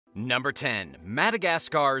Number 10.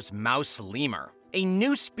 Madagascar's mouse lemur. A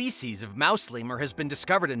new species of mouse lemur has been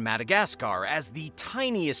discovered in Madagascar as the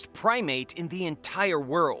tiniest primate in the entire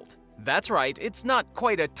world. That's right, it's not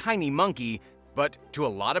quite a tiny monkey, but to a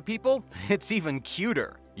lot of people, it's even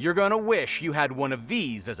cuter. You're gonna wish you had one of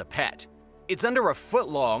these as a pet. It's under a foot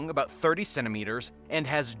long, about 30 centimeters, and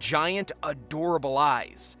has giant, adorable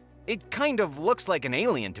eyes. It kind of looks like an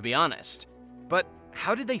alien, to be honest. But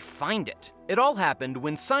how did they find it? It all happened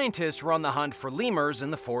when scientists were on the hunt for lemurs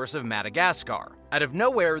in the forests of Madagascar. Out of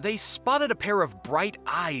nowhere, they spotted a pair of bright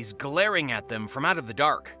eyes glaring at them from out of the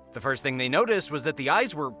dark. The first thing they noticed was that the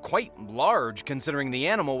eyes were quite large, considering the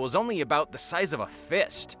animal was only about the size of a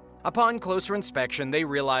fist. Upon closer inspection, they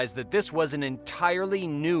realized that this was an entirely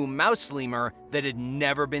new mouse lemur that had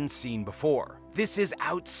never been seen before. This is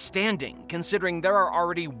outstanding, considering there are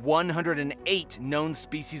already 108 known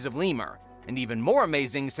species of lemur, and even more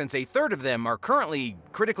amazing since a third of them are currently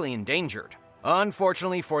critically endangered.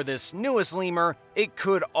 Unfortunately for this newest lemur, it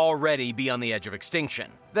could already be on the edge of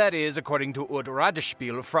extinction. That is, according to Ut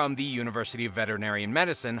Radespiel from the University of Veterinary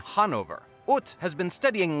Medicine, Hanover. Ut has been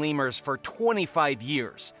studying lemurs for 25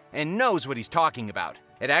 years and knows what he's talking about.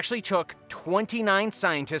 It actually took 29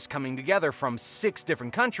 scientists coming together from 6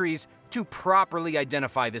 different countries to properly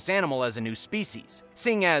identify this animal as a new species,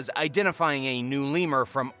 seeing as identifying a new lemur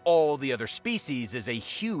from all the other species is a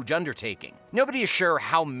huge undertaking. Nobody is sure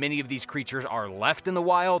how many of these creatures are left in the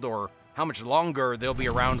wild or how much longer they'll be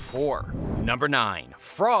around for. Number 9.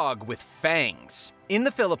 Frog with fangs. In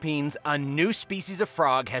the Philippines, a new species of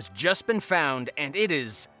frog has just been found, and it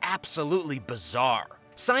is absolutely bizarre.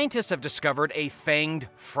 Scientists have discovered a fanged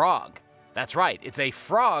frog. That's right, it's a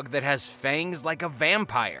frog that has fangs like a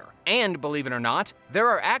vampire. And believe it or not, there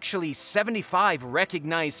are actually 75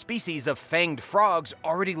 recognized species of fanged frogs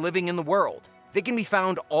already living in the world. They can be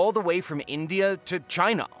found all the way from India to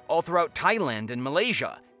China, all throughout Thailand and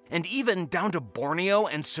Malaysia, and even down to Borneo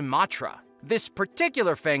and Sumatra. This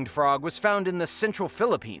particular fanged frog was found in the central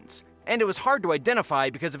Philippines, and it was hard to identify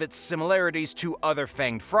because of its similarities to other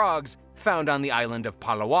fanged frogs found on the island of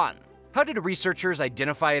Palawan. How did researchers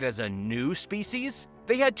identify it as a new species?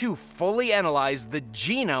 They had to fully analyze the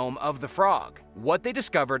genome of the frog. What they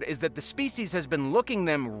discovered is that the species has been looking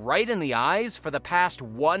them right in the eyes for the past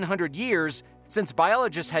 100 years, since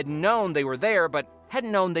biologists had known they were there but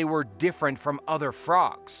hadn't known they were different from other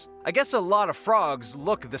frogs. I guess a lot of frogs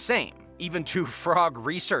look the same, even to frog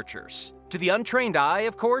researchers. To the untrained eye,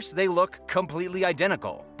 of course, they look completely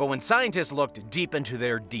identical. But when scientists looked deep into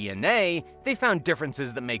their DNA, they found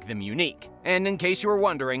differences that make them unique. And in case you were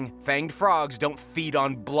wondering, fanged frogs don't feed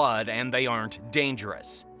on blood and they aren't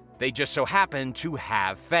dangerous. They just so happen to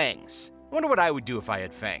have fangs. I wonder what I would do if I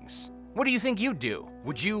had fangs. What do you think you'd do?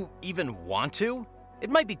 Would you even want to? It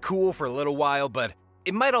might be cool for a little while, but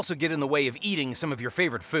it might also get in the way of eating some of your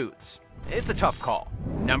favorite foods. It's a tough call.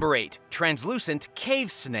 Number 8. Translucent cave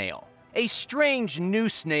snail. A strange new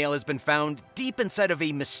snail has been found deep inside of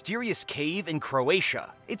a mysterious cave in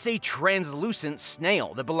Croatia. It's a translucent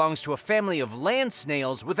snail that belongs to a family of land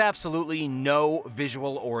snails with absolutely no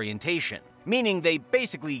visual orientation, meaning they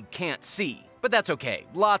basically can't see. But that's okay,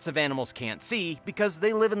 lots of animals can't see because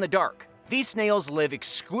they live in the dark. These snails live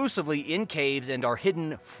exclusively in caves and are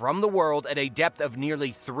hidden from the world at a depth of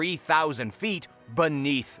nearly 3,000 feet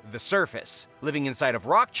beneath the surface, living inside of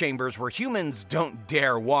rock chambers where humans don't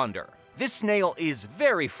dare wander. This snail is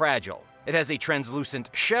very fragile. It has a translucent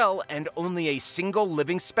shell, and only a single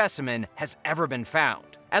living specimen has ever been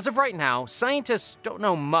found. As of right now, scientists don't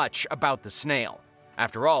know much about the snail.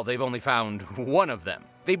 After all, they've only found one of them.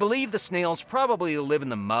 They believe the snails probably live in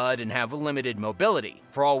the mud and have limited mobility.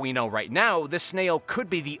 For all we know right now, this snail could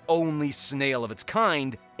be the only snail of its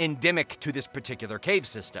kind endemic to this particular cave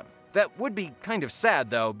system. That would be kind of sad,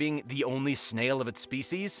 though, being the only snail of its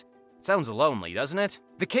species. It sounds lonely, doesn't it?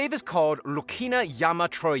 The cave is called Lukina Yama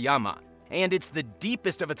Troyama, and it's the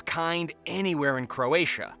deepest of its kind anywhere in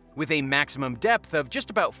Croatia, with a maximum depth of just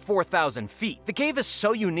about 4,000 feet. The cave is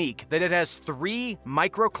so unique that it has 3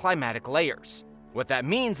 microclimatic layers. What that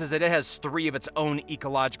means is that it has 3 of its own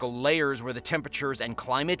ecological layers where the temperatures and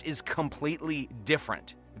climate is completely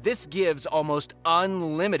different. This gives almost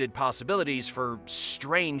unlimited possibilities for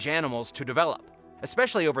strange animals to develop,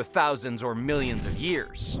 especially over thousands or millions of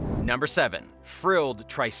years. Number 7. Frilled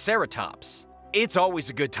Triceratops. It's always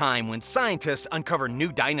a good time when scientists uncover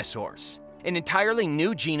new dinosaurs. An entirely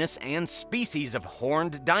new genus and species of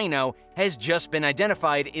horned dino has just been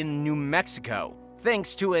identified in New Mexico,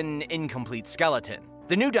 thanks to an incomplete skeleton.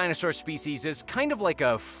 The new dinosaur species is kind of like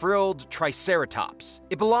a frilled triceratops.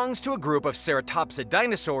 It belongs to a group of ceratopsid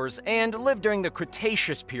dinosaurs and lived during the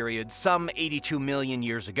Cretaceous period some 82 million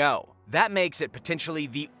years ago. That makes it potentially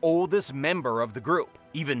the oldest member of the group.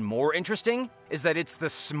 Even more interesting is that it's the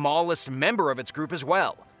smallest member of its group as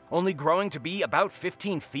well, only growing to be about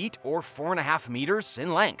 15 feet or 4.5 meters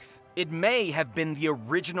in length. It may have been the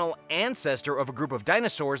original ancestor of a group of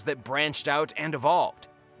dinosaurs that branched out and evolved,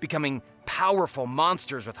 becoming powerful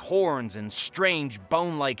monsters with horns and strange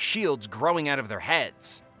bone-like shields growing out of their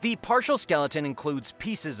heads. The partial skeleton includes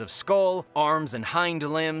pieces of skull, arms and hind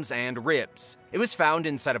limbs, and ribs. It was found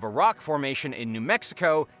inside of a rock formation in New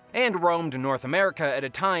Mexico and roamed North America at a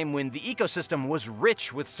time when the ecosystem was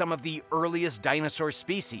rich with some of the earliest dinosaur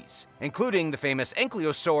species, including the famous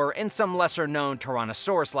ankylosaur and some lesser-known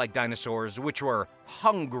Tyrannosaurus-like dinosaurs, which were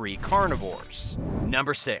hungry carnivores.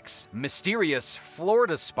 Number 6. Mysterious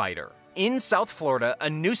Florida spider. In South Florida, a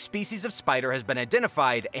new species of spider has been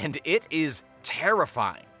identified, and it is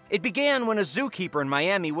terrifying. It began when a zookeeper in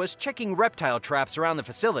Miami was checking reptile traps around the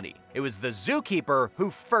facility. It was the zookeeper who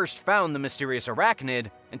first found the mysterious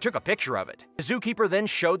arachnid and took a picture of it. The zookeeper then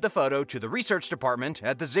showed the photo to the research department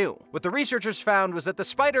at the zoo. What the researchers found was that the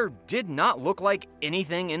spider did not look like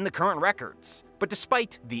anything in the current records. But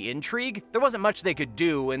despite the intrigue, there wasn't much they could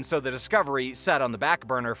do, and so the discovery sat on the back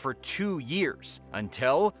burner for 2 years,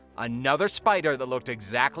 until another spider that looked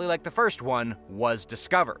exactly like the first one was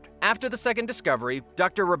discovered. After the second discovery,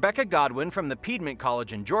 Dr. Rebecca Godwin from the Piedmont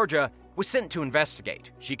College in Georgia was sent to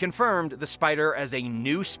investigate. She confirmed the spider as a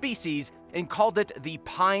new species and called it the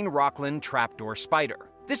pine rockland trapdoor spider.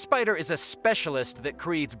 This spider is a specialist that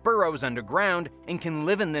creates burrows underground and can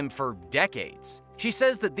live in them for decades. She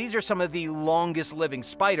says that these are some of the longest living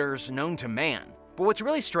spiders known to man. But what's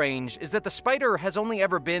really strange is that the spider has only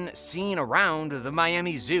ever been seen around the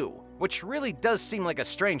Miami Zoo, which really does seem like a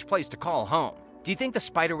strange place to call home. Do you think the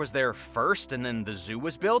spider was there first and then the zoo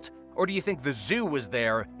was built? Or do you think the zoo was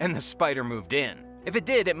there and the spider moved in? If it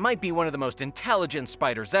did, it might be one of the most intelligent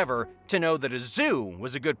spiders ever to know that a zoo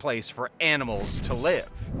was a good place for animals to live.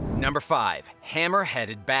 Number 5.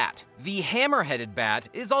 Hammer-headed bat. The hammer-headed bat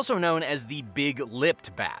is also known as the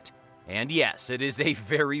big-lipped bat. And yes, it is a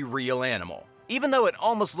very real animal. Even though it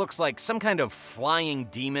almost looks like some kind of flying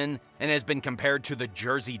demon and has been compared to the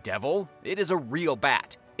Jersey Devil, it is a real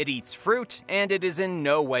bat. It eats fruit, and it is in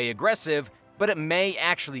no way aggressive, but it may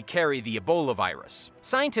actually carry the Ebola virus.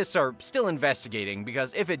 Scientists are still investigating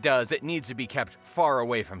because if it does, it needs to be kept far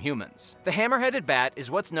away from humans. The hammer-headed bat is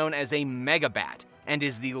what's known as a megabat and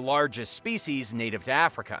is the largest species native to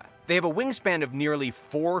Africa. They have a wingspan of nearly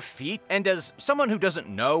 4 feet, and as someone who doesn't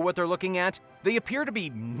know what they're looking at, they appear to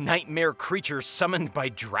be nightmare creatures summoned by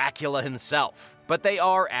Dracula himself. But they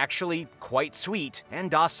are actually quite sweet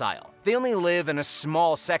and docile. They only live in a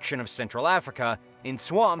small section of Central Africa, in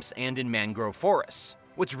swamps and in mangrove forests.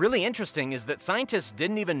 What's really interesting is that scientists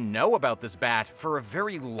didn't even know about this bat for a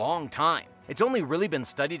very long time. It's only really been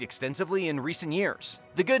studied extensively in recent years.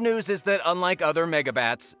 The good news is that unlike other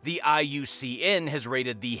megabats, the IUCN has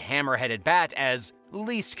rated the hammer-headed bat as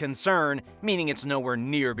least concern, meaning it's nowhere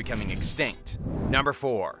near becoming extinct. Number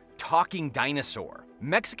 4. Talking dinosaur.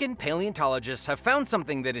 Mexican paleontologists have found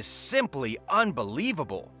something that is simply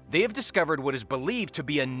unbelievable. They have discovered what is believed to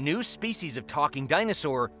be a new species of talking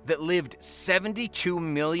dinosaur that lived 72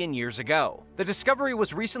 million years ago. The discovery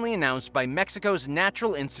was recently announced by Mexico's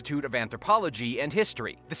Natural Institute of Anthropology and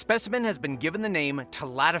History. The specimen has been given the name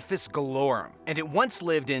Talltanic gallorum, and it once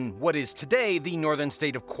lived in what is today the northern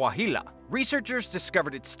state of Coahuila. Researchers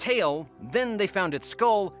discovered its tail, then they found its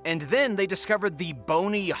skull, and then they discovered the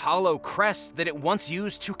bony, hollow crest that it once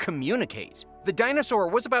used to communicate. The dinosaur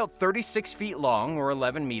was about 36 feet long, or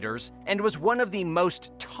 11 meters, and was one of the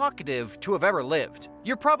most talkative to have ever lived.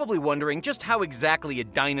 You're probably wondering just how exactly a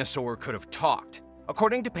dinosaur could have talked.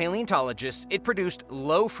 According to paleontologists, it produced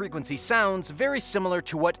low-frequency sounds very similar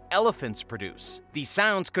to what elephants produce. These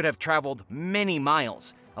sounds could have traveled many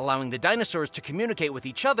miles, allowing the dinosaurs to communicate with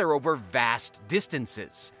each other over vast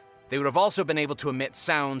distances. They would have also been able to emit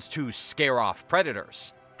sounds to scare off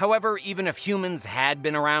predators. However, even if humans had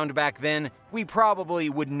been around back then, we probably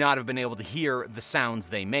would not have been able to hear the sounds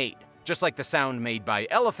they made. Just like the sound made by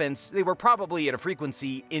elephants, they were probably at a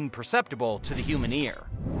frequency imperceptible to the human ear.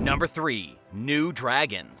 Number 3. New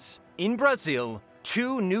dragons. In Brazil,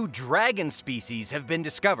 2 new dragon species have been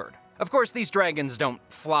discovered. Of course, these dragons don't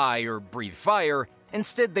fly or breathe fire.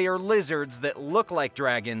 Instead, they are lizards that look like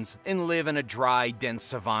dragons and live in a dry, dense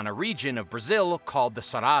savanna region of Brazil called the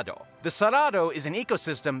Cerrado. The Cerrado is an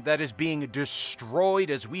ecosystem that is being destroyed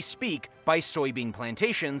as we speak by soybean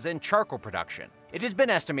plantations and charcoal production. It has been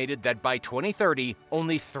estimated that by 2030,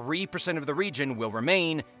 only 3% of the region will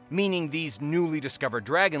remain, meaning these newly discovered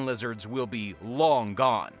dragon lizards will be long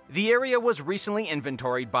gone. The area was recently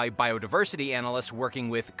inventoried by biodiversity analysts working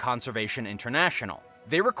with Conservation International.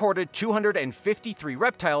 They recorded 253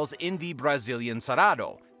 reptiles in the Brazilian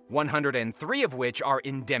Cerrado, 103 of which are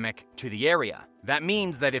endemic to the area. That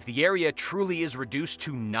means that if the area truly is reduced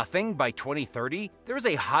to nothing by 2030, there is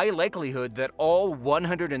a high likelihood that all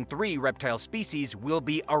 103 reptile species will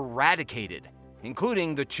be eradicated,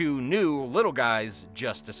 including the 2 new little guys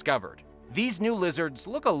just discovered. These new lizards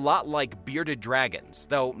look a lot like bearded dragons,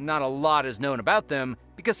 though not a lot is known about them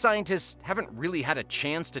because scientists haven't really had a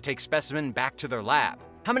chance to take specimen back to their lab.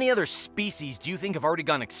 How many other species do you think have already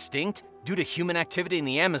gone extinct due to human activity in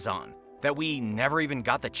the Amazon that we never even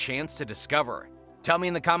got the chance to discover? Tell me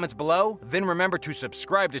in the comments below, then remember to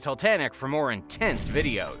subscribe to Talltanic for more intense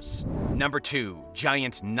videos. Number 2.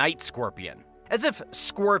 Giant night scorpion. As if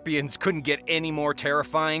scorpions couldn't get any more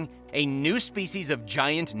terrifying, a new species of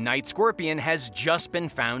giant night scorpion has just been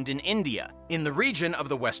found in India, in the region of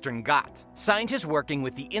the Western Ghat. Scientists working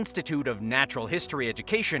with the Institute of Natural History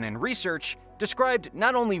Education and Research described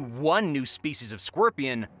not only one new species of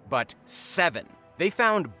scorpion, but 7. They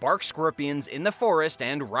found bark scorpions in the forest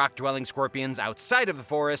and rock-dwelling scorpions outside of the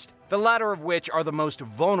forest, the latter of which are the most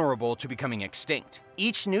vulnerable to becoming extinct.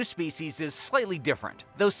 Each new species is slightly different,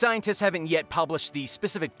 though scientists haven't yet published the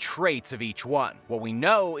specific traits of each one. What we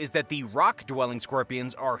know is that the rock-dwelling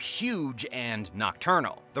scorpions are huge and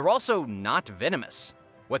nocturnal. They're also not venomous.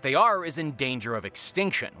 What they are is in danger of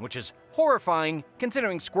extinction, which is horrifying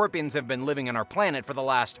considering scorpions have been living on our planet for the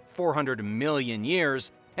last 400 million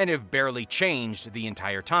years and have barely changed the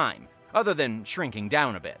entire time, other than shrinking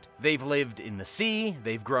down a bit. They've lived in the sea,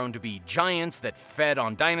 they've grown to be giants that fed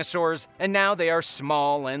on dinosaurs, and now they are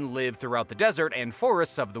small and live throughout the desert and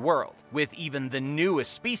forests of the world, with even the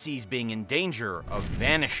newest species being in danger of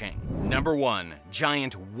vanishing. Number 1.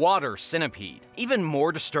 Giant water centipede. Even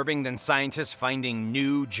more disturbing than scientists finding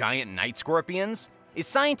new giant night scorpions is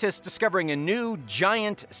scientists discovering a new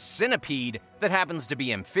giant centipede that happens to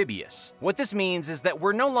be amphibious. What this means is that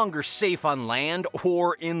we're no longer safe on land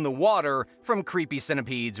or in the water from creepy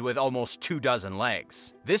centipedes with almost 24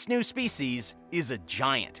 legs. This new species is a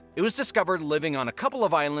giant. It was discovered living on a couple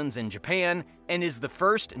of islands in Japan and is the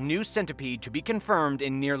first new centipede to be confirmed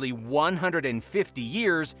in nearly 150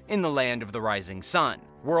 years in the land of the rising sun.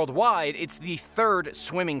 Worldwide, it's the 3rd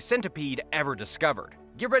swimming centipede ever discovered.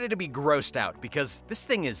 Get ready to be grossed out because this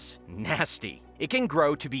thing is nasty. It can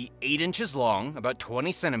grow to be 8 inches long, about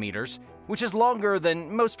 20 centimeters, which is longer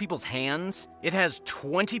than most people's hands. It has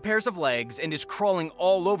 20 pairs of legs and is crawling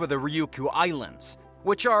all over the Ryukyu Islands,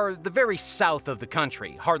 which are the very south of the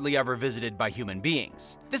country, hardly ever visited by human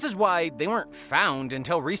beings. This is why they weren't found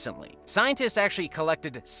until recently. Scientists actually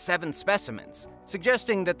collected 7 specimens,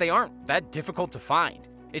 suggesting that they aren't that difficult to find.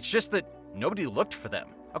 It's just that nobody looked for them.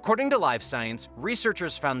 According to Live Science,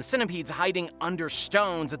 researchers found the centipedes hiding under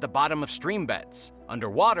stones at the bottom of stream beds.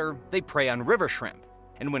 Underwater, they prey on river shrimp,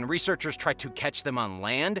 and when researchers tried to catch them on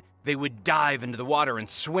land, they would dive into the water and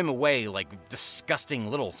swim away like disgusting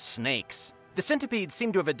little snakes. The centipedes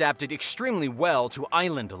seem to have adapted extremely well to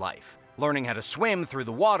island life, learning how to swim through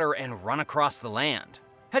the water and run across the land.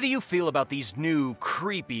 How do you feel about these new,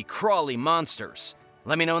 creepy, crawly monsters?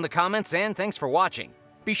 Let me know in the comments, and thanks for watching.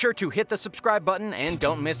 Be sure to hit the subscribe button and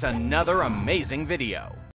don't miss another amazing video.